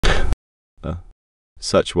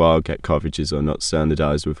Such wildcat cartridges are not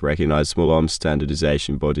standardized with recognized small arms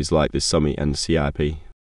standardization bodies like the SAAMI and the CIP.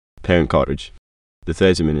 Parent cartridge. The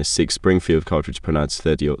 30-6 Springfield cartridge pronounced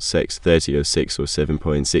 30-06, 30-06 or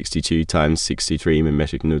 7.62 times 63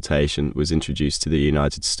 mm notation was introduced to the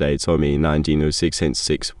United States Army in 1906, hence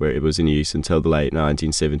 6, where it was in use until the late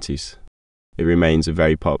 1970s. It remains a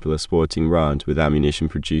very popular sporting round with ammunition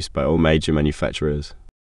produced by all major manufacturers.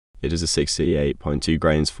 It is a 68.2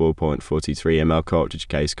 grains 4.43 ml cartridge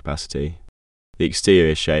case capacity. The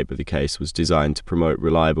exterior shape of the case was designed to promote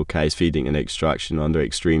reliable case feeding and extraction under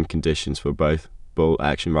extreme conditions for both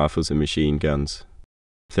bolt-action rifles and machine guns.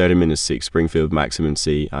 30-6 Springfield Maximum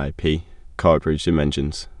CIP cartridge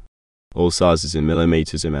dimensions. All sizes in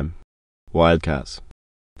millimeters mm. Wildcats.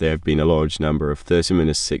 There have been a large number of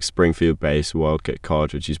 30-6 Springfield-based wildcat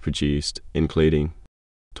cartridges produced, including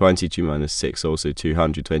 22-6, also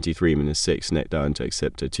 223-6 neck down to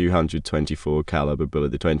accept a 224 caliber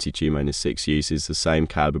bullet. The 22-6 uses the same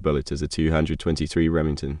caliber bullet as the 223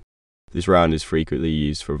 Remington. This round is frequently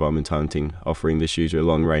used for varmint hunting, offering the shooter a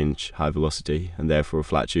long range, high velocity, and therefore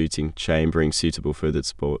flat shooting chambering suitable for that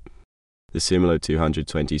sport. The similar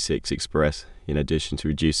 226 Express, in addition to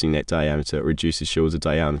reducing neck diameter, reduces shoulder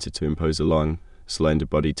diameter to impose a long, slender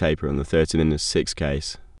body taper on the 30-6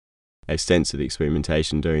 case. Extensive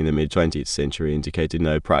experimentation during the mid-20th century indicated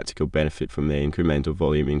no practical benefit from the incremental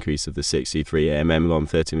volume increase of the 63 mm long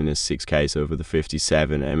 30-6 case over the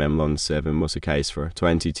 57 mm long 7 Musser case for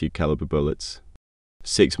 22 caliber bullets.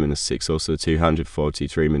 6-6, also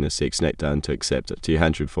 243-6 neck down to accept a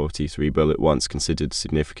 243 bullet, once considered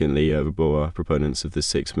significantly overbore. Proponents of the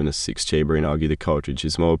 6-6 chambering argue the cartridge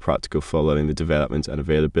is more practical following the development and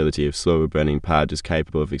availability of slower burning powders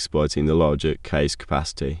capable of exploiting the larger case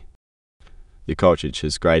capacity. The cartridge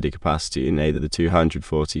has greater capacity in either the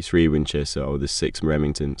 243 Winchester or the 6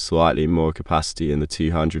 Remington, slightly more capacity in the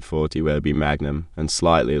 240 Welby Magnum, and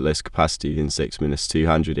slightly less capacity in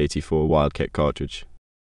 6-284 Wildcat cartridge.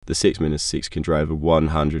 The 6-6 can drive a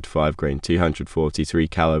 105 grain 243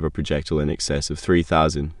 caliber projectile in excess of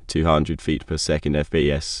 3,200 feet per second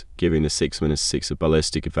FPS, giving the 6-6 a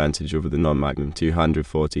ballistic advantage over the non-Magnum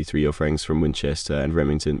 243 offerings from Winchester and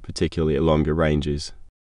Remington, particularly at longer ranges.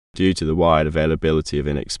 Due to the wide availability of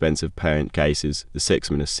inexpensive parent cases, the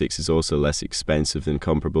 6-6 is also less expensive than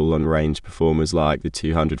comparable long-range performers like the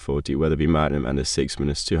 240 Weatherby Magnum and the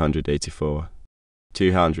 6-284.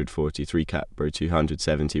 243 caliber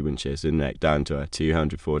 270 Winchester neck down to a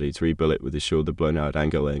 243 bullet with the shoulder blown out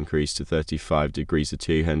angle increased to 35 degrees. The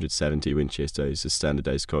 270 Winchester is a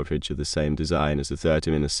standardized cartridge of the same design as the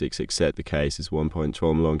 30-6, except the case is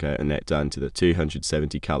 1.1 longer and neck down to the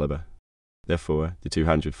 270 caliber. Therefore, the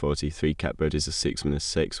 243 catbird is a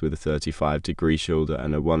 6-6 with a 35-degree shoulder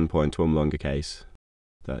and a 1.1 longer case.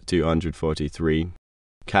 The 243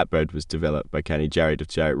 catbird was developed by Kenny Jarrett of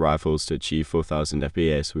Jarrett Rifles to achieve 4,000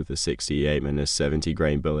 FPS with a 68-70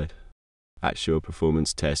 grain bullet. Actual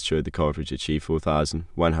performance tests showed the cartridge achieved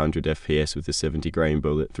 4,100 FPS with a 70 grain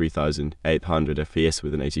bullet, 3,800 FPS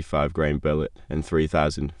with an 85 grain bullet, and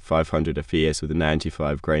 3,500 FPS with a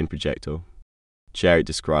 95 grain projectile. Jarrett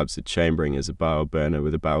describes the chambering as a barrel burner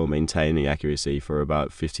with a barrel maintaining accuracy for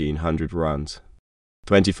about 1,500 rounds.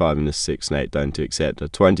 25-6 neck down to accept a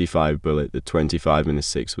 25 bullet. The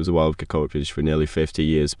 25-6 was a wildcat cartridge for nearly 50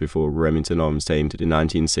 years before Remington Arms tamed it in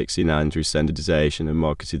 1969 through standardization and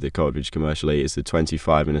marketed the cartridge commercially as the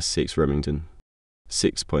 25-6 Remington.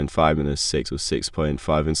 6.5-6 or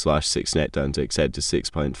 6.5/6 neck down to accept a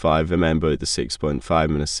 6.5 mm bullet. The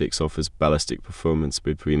 6.5-6 offers ballistic performance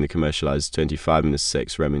between the commercialized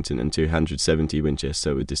 25-6 Remington and 270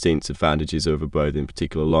 Winchester, with distinct advantages over both, in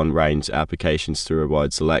particular long-range applications through a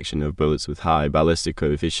wide selection of bullets with high ballistic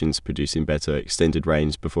coefficients producing better extended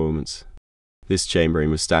range performance. This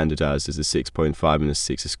chambering was standardized as a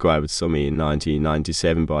 6.5-6 Esquire with SAAMI in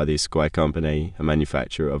 1997 by the Esquire Company, a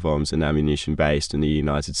manufacturer of arms and ammunition based in the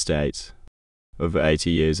United States. Over 80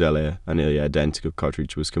 years earlier, a nearly identical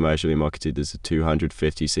cartridge was commercially marketed as a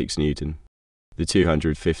 256 Newton. The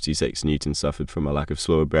 256 Newton suffered from a lack of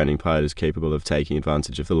slower burning powders capable of taking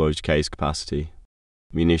advantage of the large case capacity.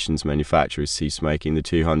 Munitions manufacturers ceased making the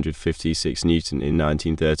 256 Newton in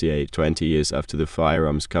 1938, 20 years after the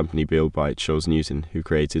firearms company built by Charles Newton, who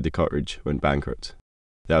created the cartridge, went bankrupt.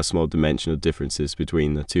 There are small dimensional differences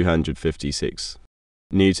between the 256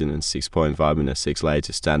 Newton and 6.5-6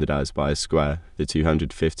 later standardized by Esquire. The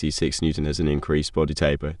 256 Newton has an increased body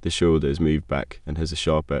taper, the shoulder is moved back and has a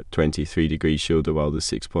sharper 23-degree shoulder, while the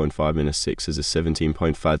 6.5-6 has a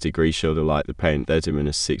 17.5-degree shoulder like the parent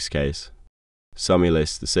 30-6 case. SAAMI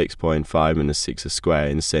lists the 6.5-6 square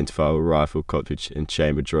in the centerfire rifle cartridge and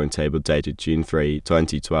chamber drawing table dated June 3,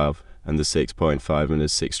 2012, and the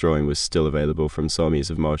 6.5-6 drawing was still available from SAAMI as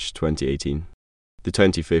of March 2018. The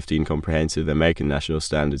 2015 Comprehensive American National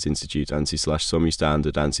Standards Institute ANSI/SAAMI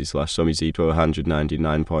standard ANSI/SAAMI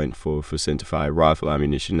Z299.4 for centerfire rifle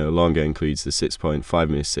ammunition no longer includes the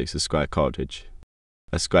 6.5-6 square cartridge.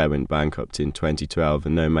 A square went bankrupt in 2012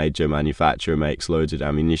 and no major manufacturer makes loaded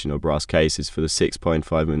ammunition or brass cases for the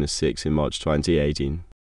 6.5-6 in March 2018.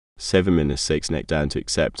 7-6 neck down to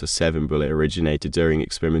accept a 7-bullet originated during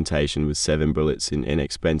experimentation with 7 bullets in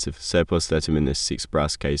inexpensive surplus 30-6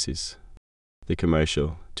 brass cases. The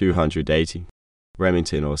commercial 280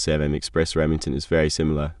 Remington or 7 Express Remington is very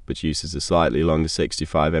similar, but uses a slightly longer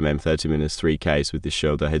 65mm 30-3 case with the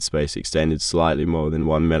shoulder headspace extended slightly more than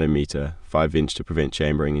 1mm, 5-inch to prevent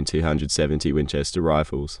chambering in 270 Winchester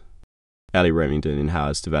rifles. Early Remington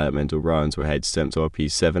in-house developmental rounds were head stamped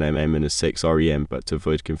RP7mm-6 REM, but to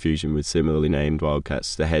avoid confusion with similarly named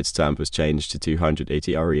wildcats, the head stamp was changed to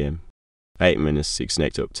 280 REM. 8-6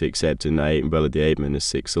 necked up to accept an 8-bullet. The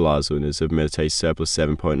 8-6 allows owners of military surplus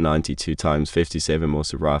 7.92 x 57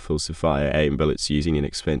 Morse rifles to fire 8 bullets using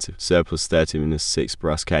inexpensive surplus 30-6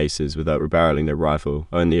 brass cases without rebarreling their rifle.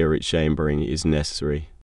 Only a rich chambering is necessary.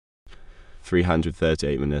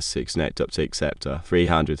 338-6 necked up to accept a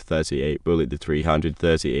 338 bullet. The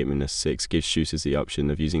 338-6 gives shooters the option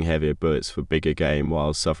of using heavier bullets for bigger game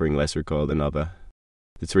while suffering less recoil than other.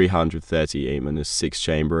 The 338-6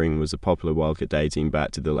 chambering was a popular wildcat dating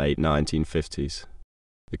back to the late 1950s.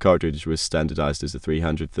 The cartridge was standardized as the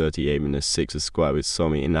 338-6 square with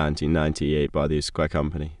SAAMI in 1998 by the Square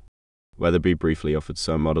Company. Weatherby briefly offered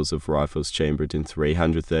some models of rifles chambered in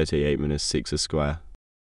 338-6 square.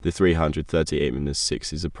 The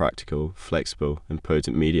 338-6 is a practical, flexible, and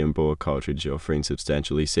potent medium-bore cartridge offering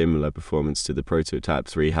substantially similar performance to the prototype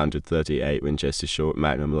 338 Winchester Short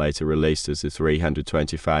Magnum, later released as the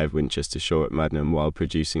 325 Winchester Short Magnum, while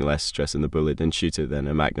producing less stress on the bullet and shooter than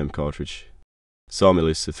a Magnum cartridge. SAAMI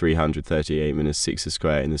lists the 338-6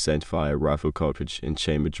 square in the centerfire rifle cartridge and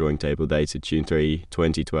chamber drawing table dated June 3,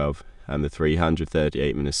 2012, and the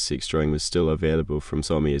 338-6 drawing was still available from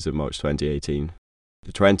SAAMI as of March 2018.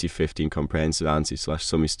 The 2015 Comprehensive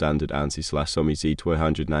ANSI/SAAMI standard ANSI/SAAMI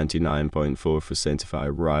Z299.4 for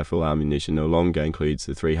centerfire rifle ammunition no longer includes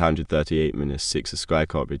the 338-6 square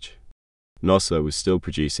cartridge. NOSA was still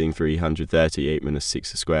producing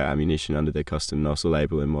 338-6 square ammunition under their custom NOSA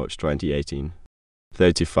label in March 2018.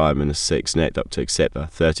 35-6 necked up to accept a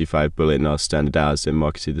 35 bullet, now standardized and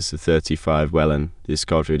marketed as the 35 Wellen. This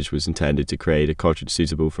cartridge was intended to create a cartridge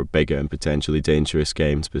suitable for bigger and potentially dangerous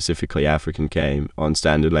game, specifically African game, on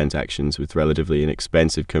standard length actions with relatively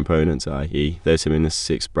inexpensive components, i.e.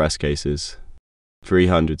 30-6 brass cases.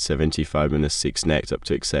 375-6 necked up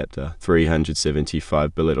to accept a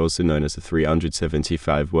 375 bullet, also known as the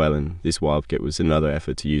 375 Wellen. This wildcat was another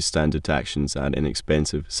effort to use standard actions and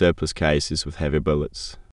inexpensive surplus cases with heavy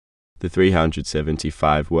bullets. The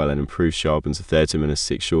 375 Wellen improved sharpens a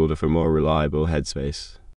 30-6 shoulder for more reliable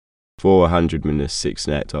headspace. 400-6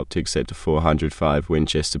 necked up to accept a 405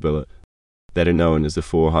 Winchester bullet, better known as the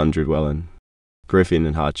 400 Wellen. Griffin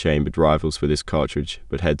and Hart chambered rifles for this cartridge,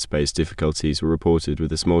 but headspace difficulties were reported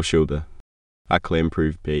with a small shoulder. Ackley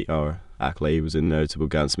improved PR. Ackley was a notable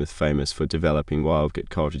gunsmith famous for developing wildcat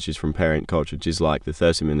cartridges from parent cartridges like the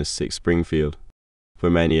 30-6 Springfield. For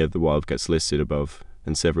many of the wildcats listed above,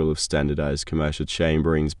 and several of standardized commercial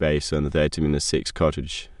chamberings based on the 30-6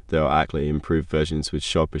 cartridge, there are Ackley improved versions with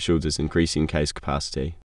sharper shoulders increasing case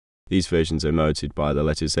capacity. These versions are noted by the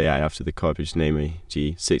letters AA after the cartridge, namely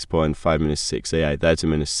G 6.5-6 AA,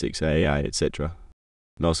 30-6 AA, etc.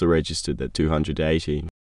 NOSA registered at 280.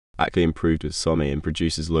 Ackley improved with SAAMI and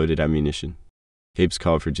produces loaded ammunition. Gibbs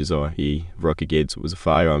cartridges are E. Rocky Gibbs was a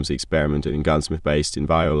firearms experimenter and gunsmith based in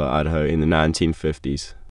Viola, Idaho in the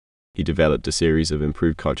 1950s. He developed a series of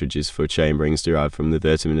improved cartridges for chamberings derived from the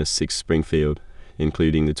 30-6 Springfield,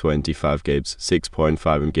 including the 25 Gibbs,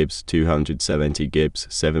 6.5 Gibbs, 270 Gibbs,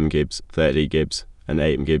 7 Gibbs, 30 Gibbs, and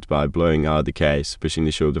 8 Gibbs by blowing out the case, pushing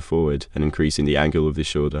the shoulder forward, and increasing the angle of the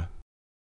shoulder.